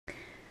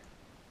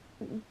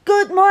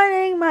Good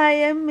morning, my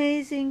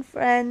amazing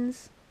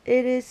friends.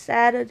 It is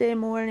Saturday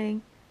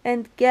morning,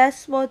 and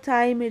guess what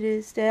time it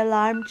is? The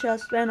alarm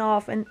just went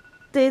off and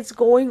it's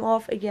going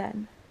off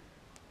again.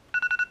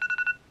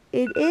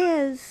 It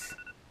is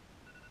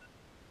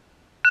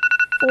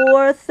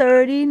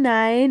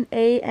 4:39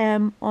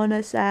 a.m. on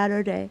a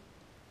Saturday.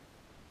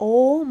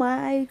 Oh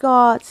my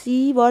god,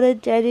 see what a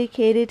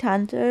dedicated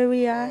hunter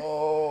we are.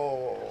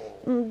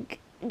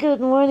 Good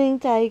morning,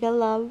 Tiger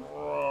Love.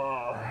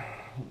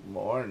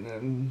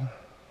 Morning.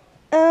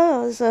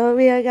 Oh, so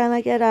we are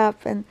gonna get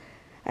up and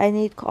I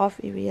need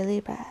coffee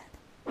really bad.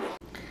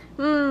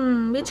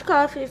 Which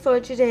coffee for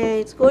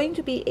today? It's going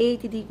to be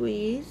 80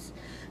 degrees.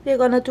 We're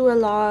gonna do a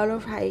lot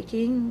of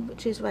hiking,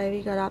 which is why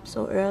we got up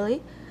so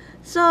early.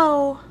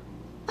 So,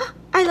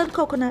 island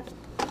coconut.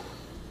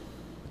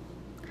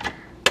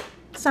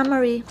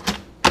 Summary.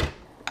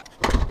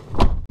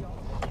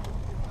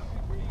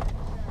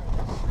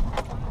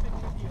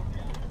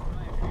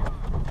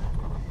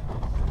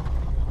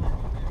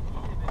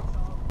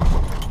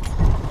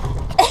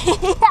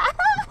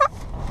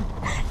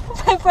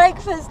 My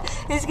breakfast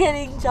is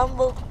getting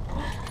jumbled.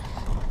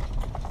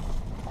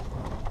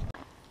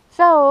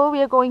 So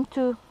we are going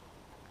to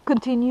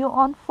continue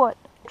on foot,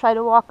 try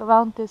to walk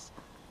around this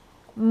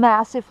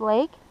massive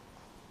lake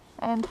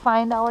and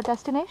find our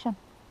destination.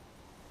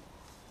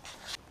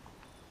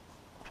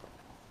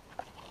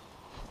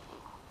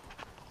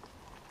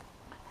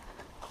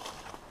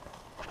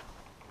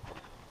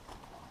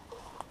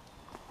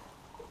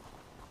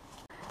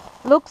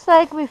 Looks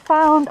like we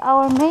found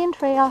our main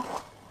trail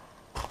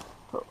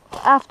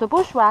after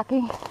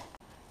bushwhacking.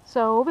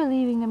 So we're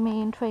leaving the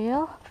main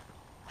trail,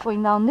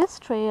 going down this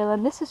trail,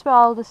 and this is where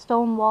all the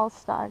stone walls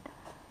start.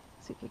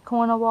 See a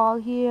corner wall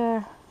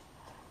here,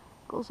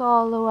 goes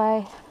all the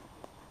way.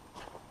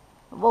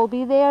 We'll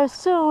be there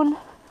soon.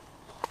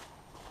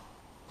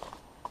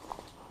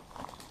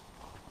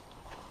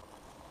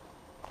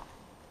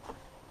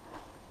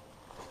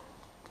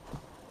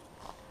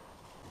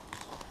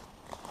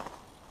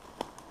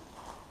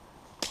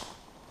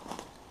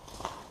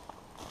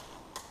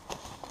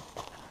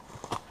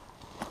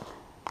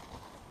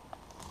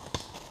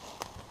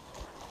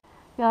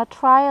 Gonna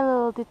try a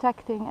little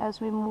detecting as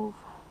we move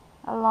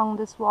along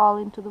this wall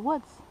into the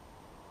woods,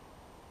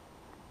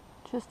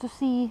 just to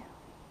see.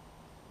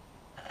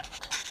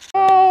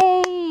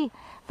 Yay!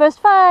 First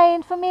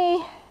find for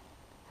me.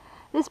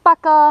 This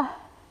baka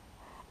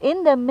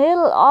in the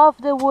middle of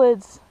the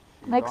woods.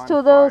 He's next on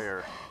to those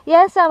fire.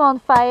 Yes, I'm on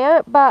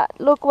fire, but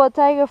look what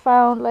Tiger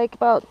found like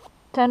about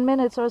 10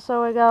 minutes or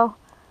so ago.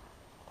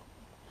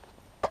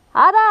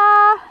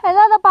 Tada!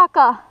 Another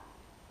baka.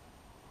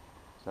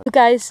 You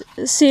guys,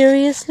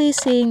 seriously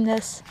seeing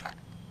this?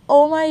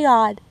 Oh my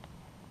god.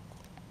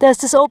 There's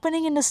this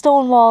opening in the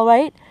stone wall,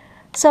 right?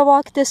 So I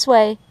walk this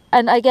way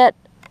and I get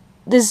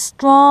this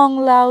strong,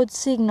 loud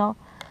signal.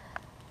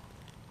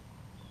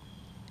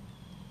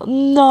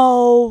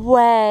 No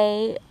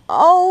way.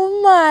 Oh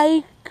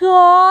my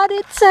god,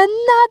 it's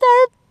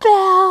another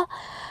bell.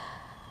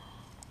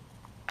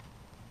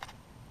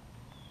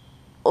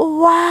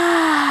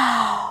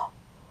 Wow.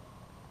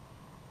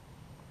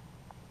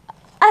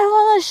 I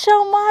want to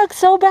show Mark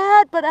so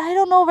bad, but I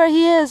don't know where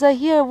he is. I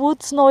hear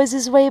woods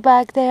noises way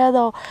back there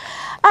though.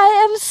 I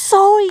am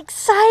so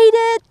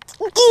excited.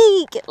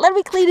 Geek. Let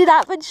me clean it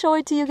up and show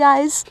it to you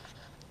guys.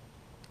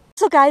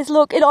 So guys,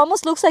 look, it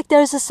almost looks like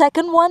there's a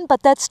second one,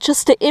 but that's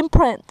just the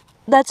imprint.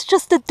 That's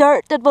just the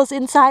dirt that was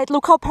inside.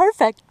 Look how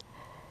perfect.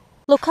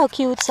 Look how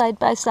cute side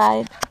by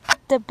side.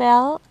 The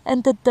bell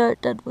and the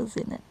dirt that was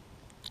in it.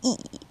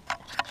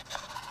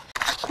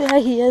 There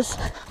he is.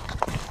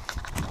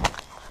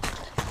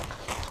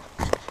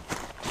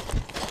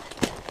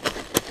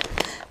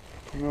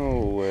 No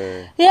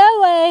way. Yeah,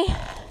 way.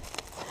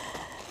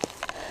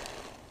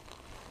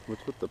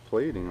 What's with the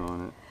plating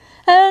on it?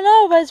 I don't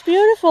know, but it's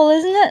beautiful,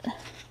 isn't it?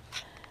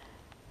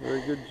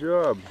 Very good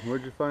job.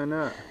 Where'd you find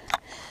that?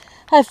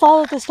 I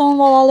followed the stone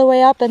wall all the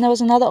way up and there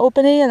was another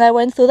opening and I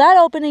went through that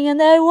opening and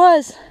there it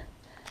was.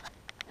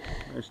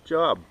 Nice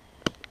job.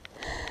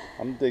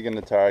 I'm digging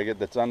the target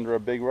that's under a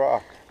big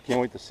rock. Can't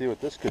wait to see what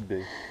this could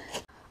be.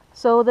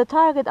 So the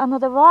target under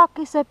the rock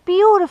is a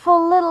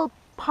beautiful little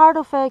part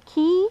of a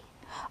key?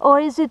 Or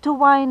is it to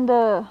wind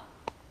the...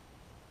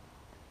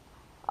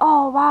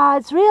 Oh wow,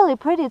 it's really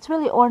pretty. It's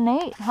really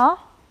ornate, huh?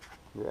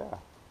 Yeah.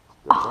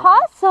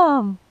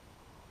 Awesome!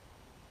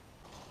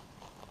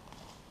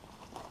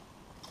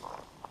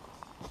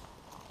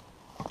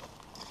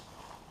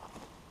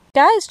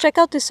 Guys, check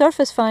out this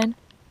surface find.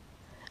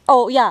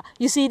 Oh yeah,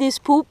 you see this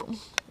poop?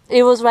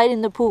 It was right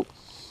in the poop.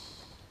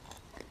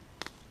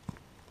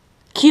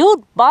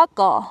 Cute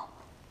baka.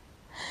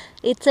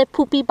 It's a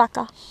poopy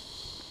baka.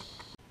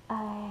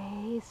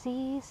 I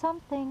see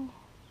something.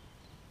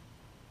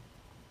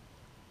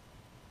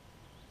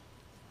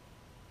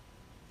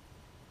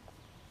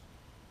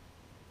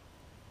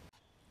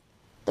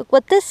 Look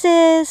what this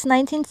is,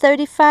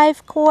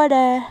 1935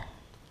 quarter.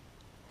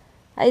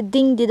 I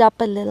dinged it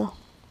up a little.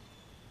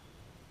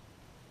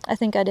 I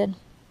think I did.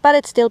 But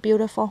it's still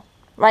beautiful.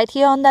 right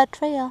here on that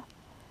trail.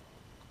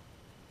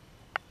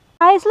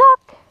 Guys,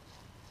 look!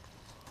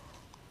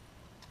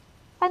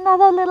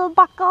 Another little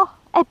buckle.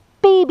 A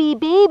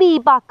baby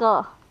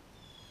buckle.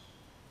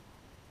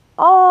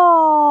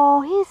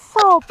 Oh, he's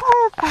so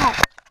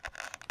perfect.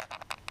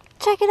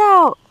 Check it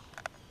out.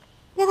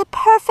 Look at the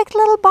perfect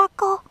little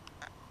buckle.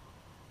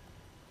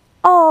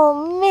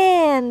 Oh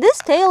man, this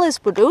tail is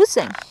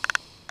producing.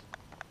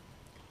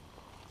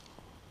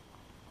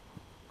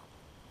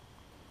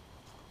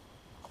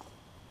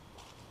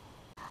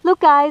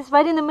 Look guys,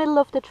 right in the middle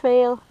of the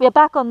trail. We are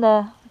back on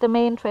the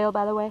main trail,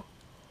 by the way.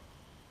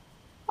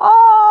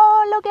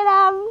 Oh, look at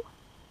him.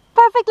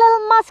 Perfect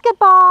little musket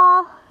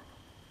ball.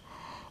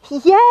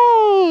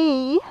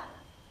 Yay!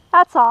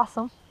 That's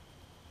awesome.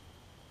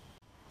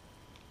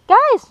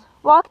 Guys,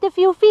 walked a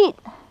few feet.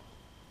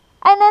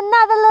 And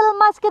another little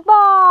musket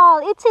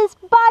ball. It's his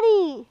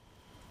buddy.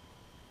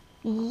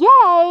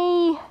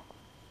 Yay!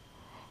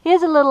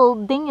 Here's a little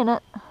ding in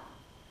it.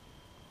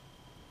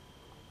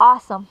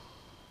 Awesome.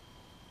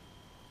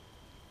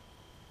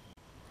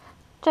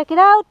 Check it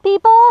out,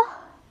 people.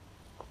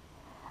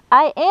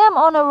 I am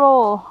on a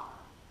roll.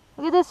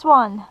 Look at this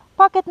one.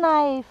 Pocket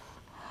knife.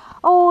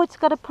 Oh, it's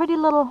got a pretty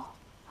little...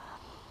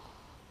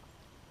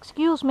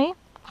 Excuse me.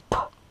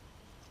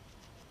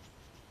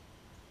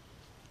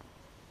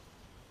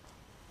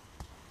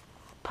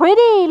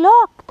 Pretty,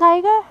 look,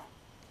 Tiger.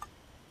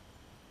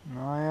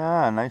 Oh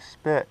yeah, nice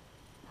spit.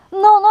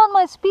 No, not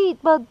my speed,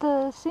 but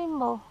the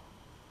symbol.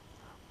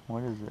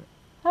 What is it?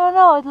 I don't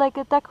know, it's like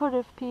a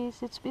decorative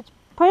piece. It's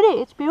pretty,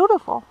 it's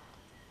beautiful.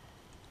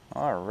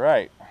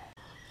 Alright.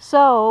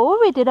 So,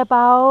 we did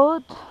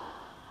about,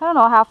 I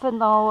don't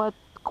know, a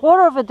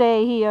quarter of a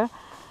day here.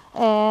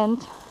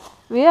 And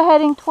we are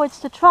heading towards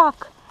the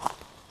truck.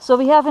 So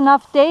we have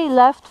enough day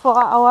left for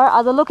our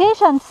other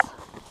locations.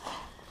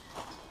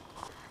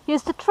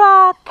 Here's the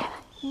truck.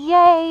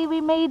 Yay,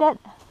 we made it.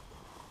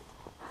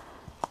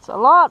 It's a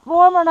lot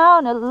warmer now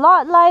and a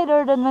lot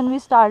lighter than when we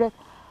started.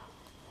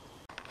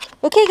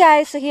 Okay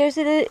guys, so here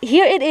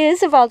it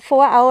is about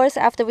 4 hours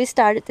after we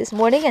started this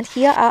morning, and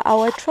here are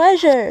our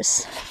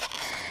treasures.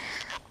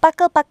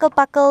 Buckle, buckle,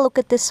 buckle. Look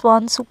at this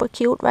one, super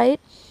cute,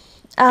 right?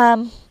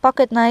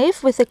 Pocket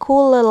knife with a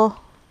cool little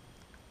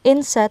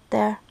inset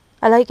there.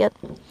 I like it.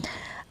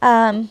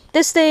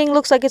 This thing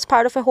looks like it's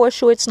part of a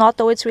horseshoe. It's not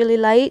though, it's really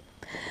light.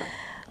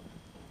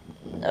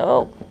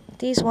 Oh,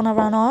 these wanna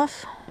run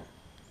off.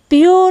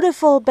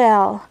 Beautiful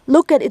bell.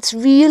 Look at it, it's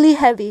really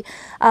heavy.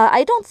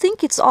 I don't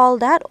think it's all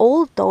that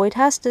old though. It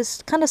has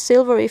this kind of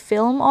silvery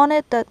film on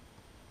it that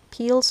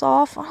peels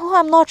off. Oh,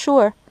 I'm not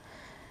sure.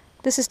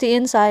 This is the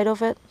inside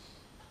of it.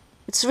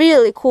 It's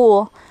really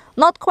cool.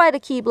 Not quite a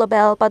Keebler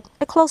bell, but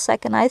a close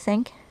second, I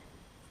think.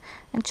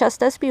 And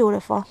just as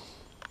beautiful.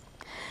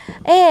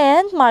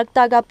 And Mark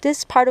dug up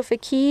this part of a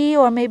key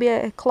or maybe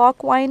a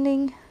clock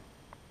winding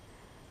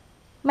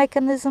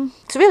mechanism.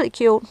 It's really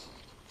cute.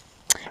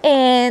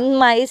 And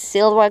my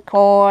silver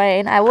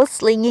coin. I was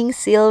slinging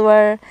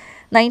silver.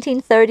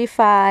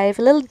 1935.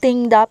 A little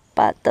dinged up,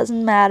 but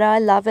doesn't matter. I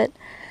love it.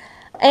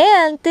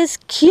 And this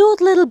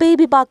cute little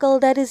baby buckle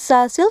that is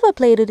silver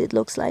plated, it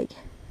looks like.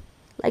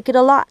 Like it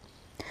a lot.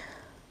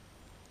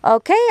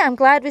 Okay, I'm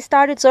glad we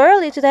started so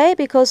early today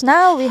because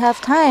now we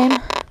have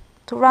time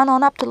to run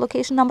on up to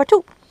location number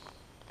 2.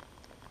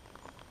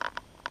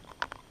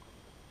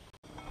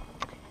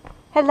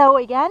 Hello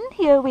again,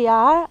 here we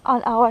are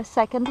on our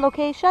second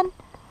location.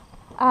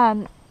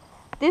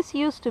 This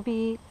used to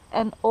be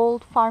an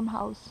old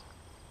farmhouse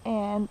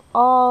and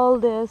all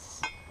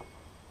this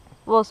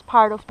was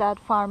part of that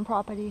farm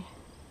property.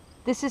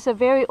 This is a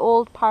very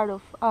old part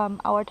of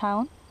our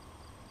town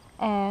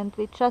and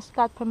we just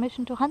got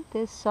permission to hunt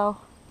this, so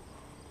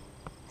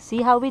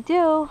see how we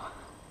do.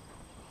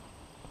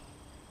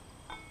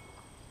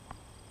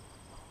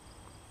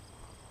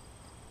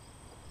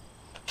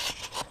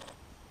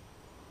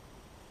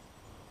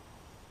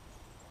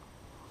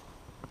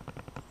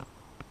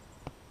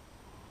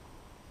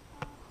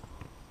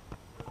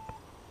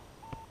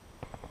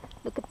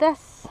 Look at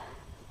this.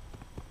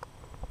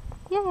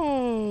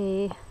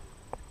 Yay!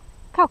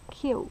 How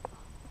cute.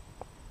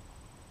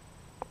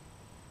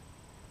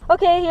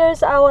 Okay,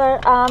 here's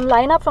our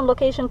lineup from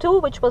location 2,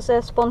 which was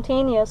a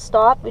spontaneous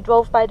stop. We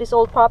drove by this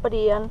old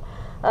property and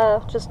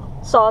just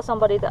saw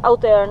somebody out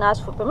there and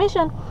asked for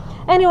permission.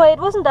 Anyway, it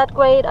wasn't that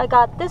great. I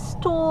got this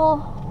tool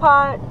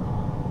part,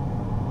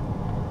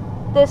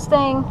 this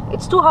thing.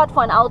 It's too hot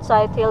for an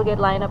outside tailgate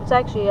lineup. It's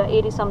actually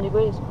 80 some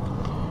degrees.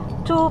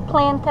 2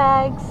 plant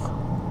tags.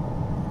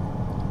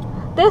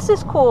 This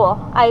is cool,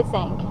 I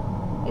think.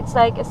 It's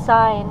like a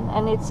sign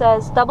and it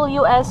says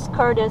W.S.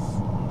 Curtis,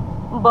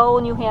 Bow,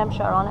 New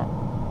Hampshire on it.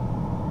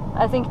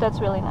 I think that's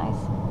really nice.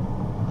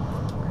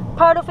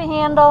 Part of a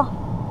handle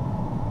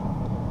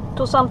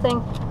to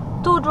something.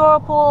 2 drawer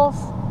pulls.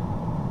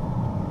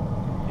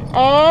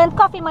 And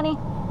coffee money.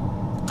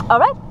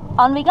 Alright,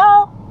 on we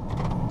go.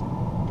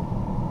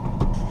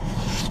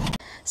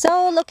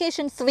 So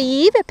location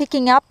 3, we're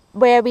picking up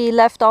where we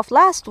left off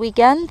last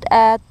weekend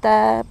at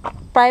the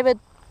private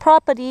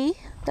property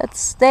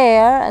that's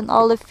there, and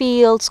all the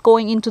fields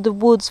going into the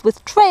woods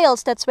with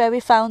trails. That's where we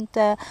found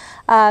the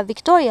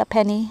Victoria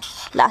penny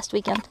last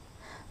weekend.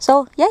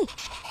 So, yay!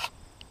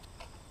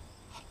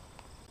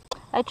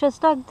 I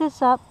just dug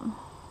this up.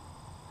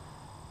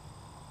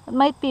 It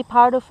might be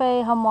part of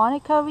a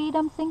harmonica reed,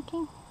 I'm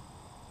thinking.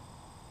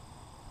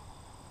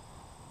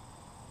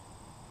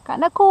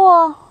 Kinda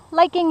cool.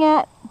 Liking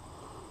it.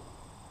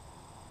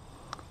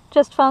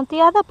 Just found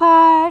the other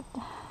part.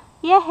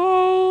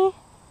 Yay!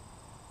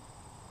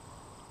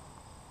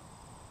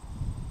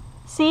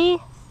 See?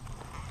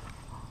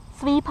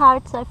 3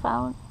 parts I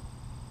found.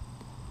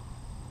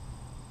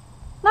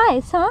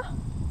 Nice, huh?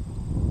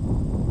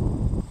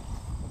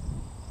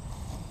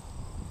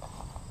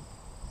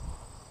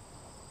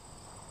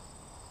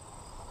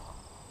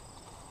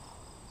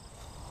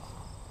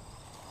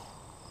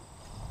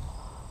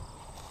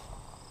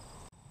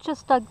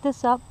 Just dug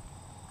this up.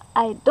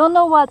 I don't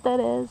know what that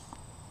is,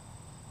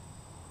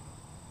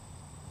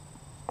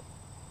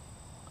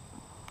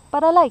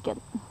 but I like it.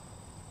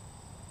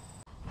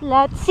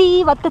 Let's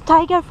see what the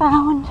tiger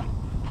found.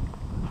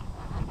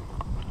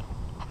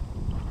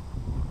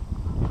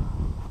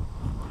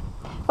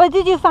 What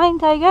did you find,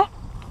 tiger?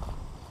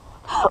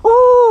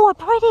 Ooh, a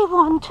pretty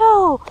one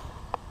too.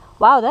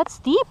 Wow, that's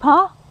deep,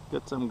 huh?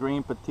 Got some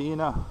green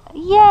patina.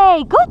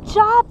 Yay, good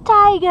job,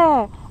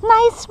 tiger.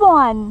 Nice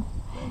one.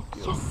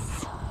 Yes.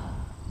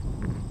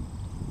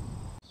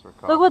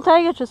 Look what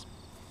tiger just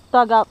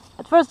dug up.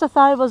 At first I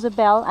thought it was a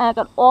bell and I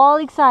got all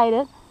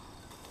excited,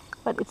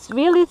 but it's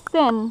really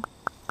thin.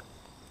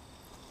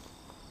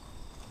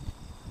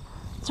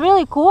 It's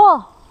really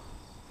cool.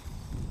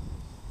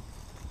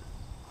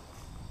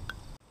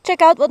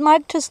 Check out what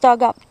Mark just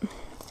dug up.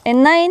 A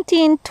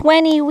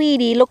 1920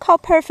 weedy. Look how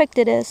perfect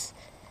it is.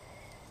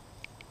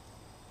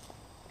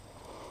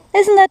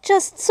 Isn't that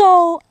just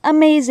so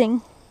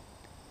amazing?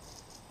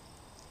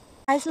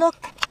 Guys, look.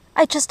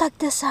 I just dug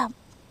this up.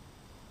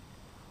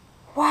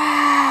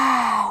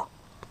 Wow.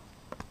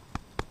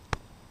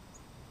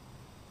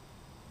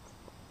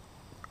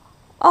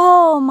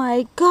 Oh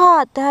my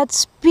God,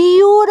 that's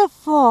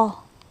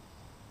beautiful.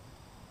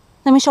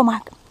 Let me show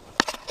Mark.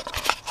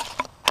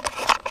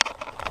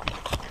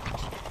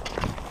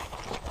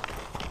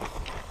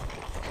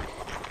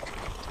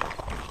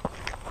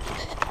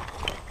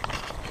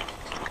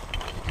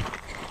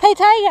 Hey,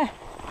 tiger.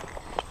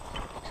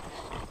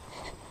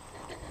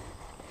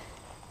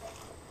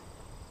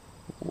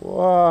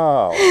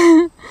 Wow.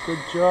 Good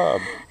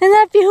job. Isn't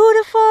that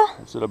beautiful?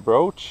 Is it a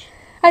brooch?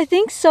 I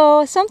think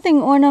so.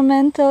 Something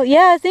ornamental.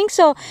 Yeah, I think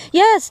so.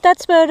 Yes,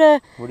 that's where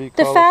the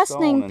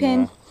fastening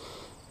pin.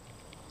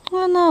 I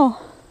don't know.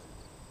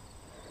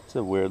 It's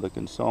a weird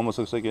looking stone. Almost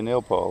looks like a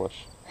nail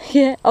polish.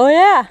 Yeah. Oh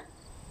yeah.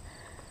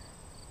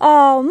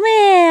 Oh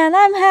man,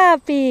 I'm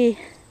happy.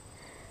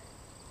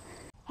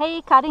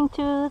 Hey, cutting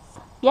tooth.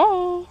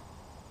 Yay.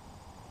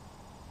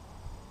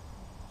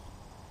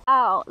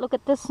 Ow, look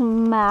at this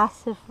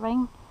massive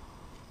ring.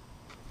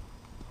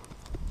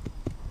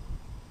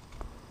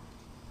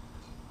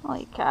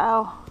 Holy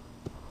cow.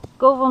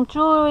 Go from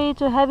jewelry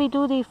to heavy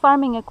duty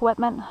farming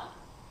equipment.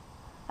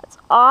 That's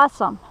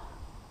awesome.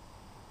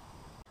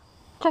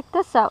 Check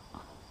this out.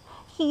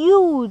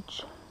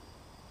 Huge.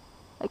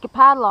 Like a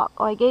padlock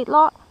or a gate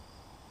lock.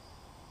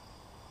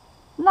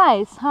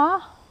 Nice,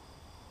 huh?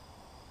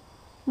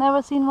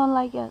 Never seen one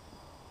like it.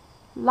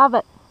 Love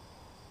it.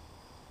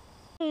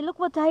 Hey, look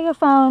what tiger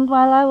found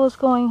while I was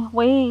going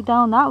way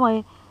down that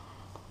way.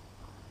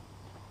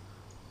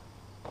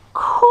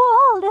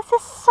 Cool! This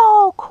is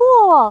so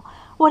cool!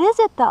 What is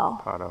it though?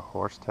 Pot of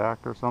horse tack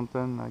or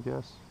something, I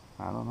guess.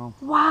 I don't know.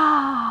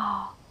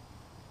 Wow!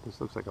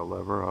 This looks like a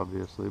lever,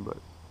 obviously, but...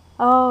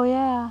 Oh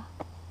yeah.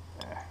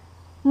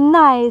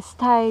 Nice,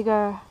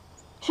 tiger.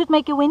 Should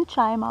make a wind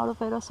chime out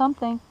of it or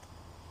something.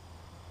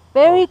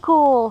 Very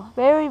cool.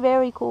 Very,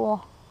 very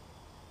cool.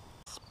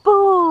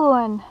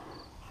 Spoon.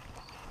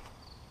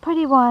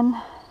 Pretty one.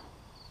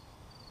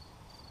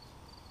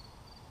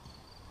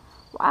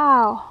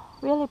 Wow.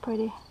 Really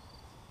pretty.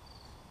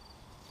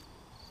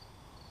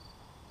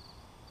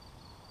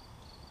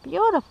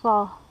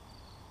 Beautiful.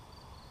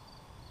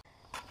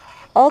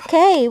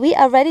 Okay, we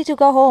are ready to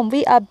go home.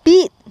 We are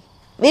beat.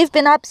 We've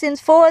been up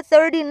since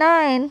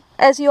 4:39,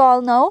 as you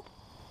all know.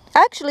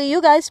 Actually,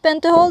 you guys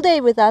spent the whole day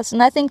with us,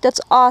 and I think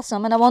that's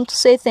awesome, and I want to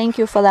say thank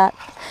you for that.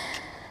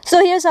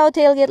 So here's our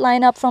tailgate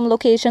lineup from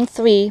location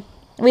 3.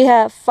 We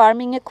have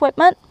farming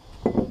equipment,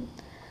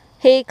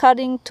 hay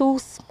cutting,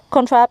 tooth,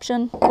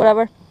 contraption,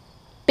 whatever,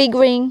 big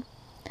ring.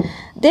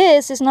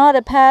 This is not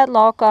a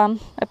padlock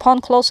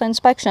upon closer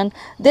inspection.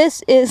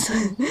 This is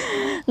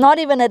not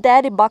even a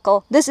daddy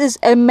buckle. This is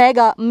a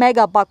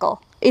mega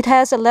buckle. It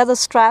has a leather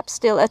strap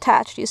still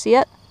attached. You see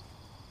it?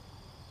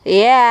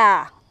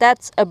 Yeah,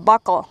 that's a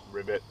buckle.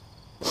 Ribbit.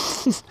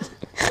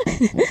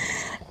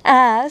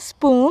 A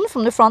spoon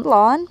from the front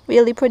lawn.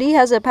 Really pretty.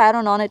 Has a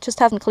pattern on it. Just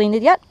haven't cleaned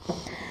it yet.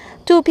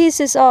 2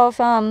 pieces of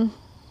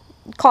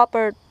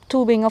copper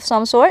tubing of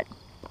some sort.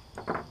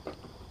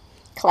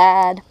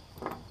 Clad.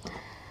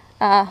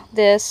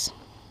 This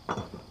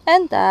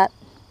and that.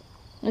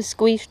 The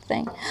squished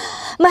thing.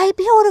 My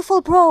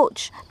beautiful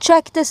brooch.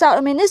 Check this out.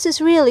 I mean, this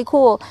is really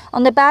cool.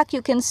 On the back,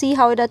 you can see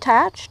how it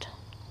attached.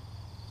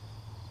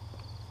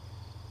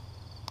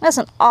 That's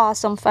an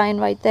awesome find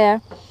right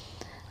there.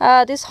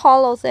 This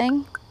hollow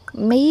thing.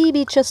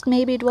 Maybe, just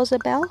maybe it was a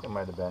bell. It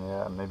might have been,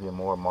 yeah. Maybe a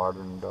more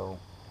modern bell.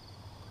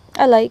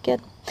 I like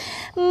it.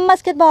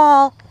 Musket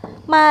ball.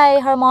 My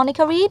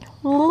harmonica reed.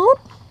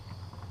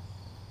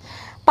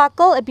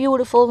 Buckle, a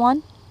beautiful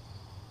one.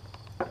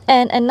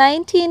 And a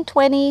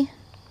 1920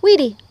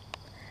 Weedy.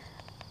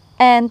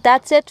 And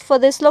that's it for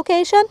this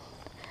location.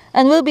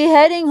 And we'll be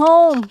heading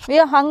home. We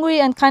are hungry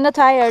and kind of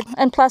tired.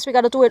 And plus we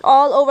got to do it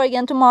all over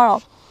again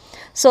tomorrow.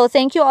 So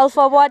thank you all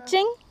for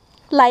watching.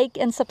 Like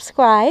and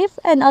subscribe.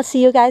 And I'll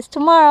see you guys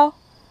tomorrow.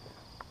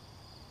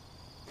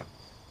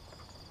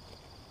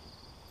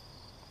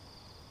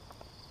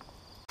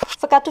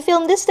 Forgot to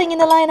film this thing in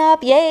the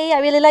lineup. Yay, I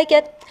really like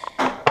it.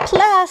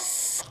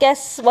 Plus,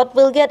 guess what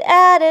will get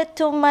added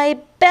to my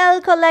bell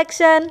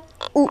collection?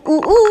 Ooh,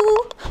 ooh,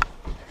 ooh.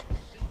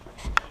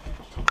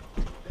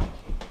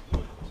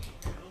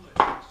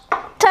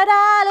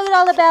 Ta-da! Look at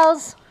all the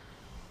bells.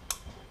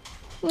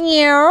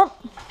 Yeah.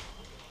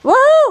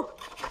 Woo!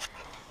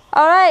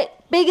 Alright,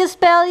 biggest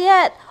bell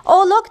yet.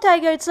 Oh, look,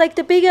 Tiger, it's like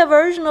the bigger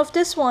version of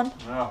this one.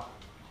 Yeah.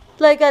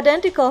 Like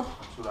identical.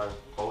 That's what I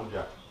told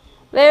you.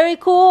 Very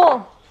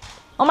cool.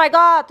 Oh my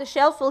god, the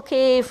shelf will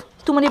cave.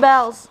 Too many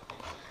bells.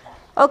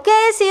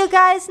 Okay, see you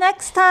guys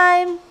next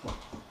time.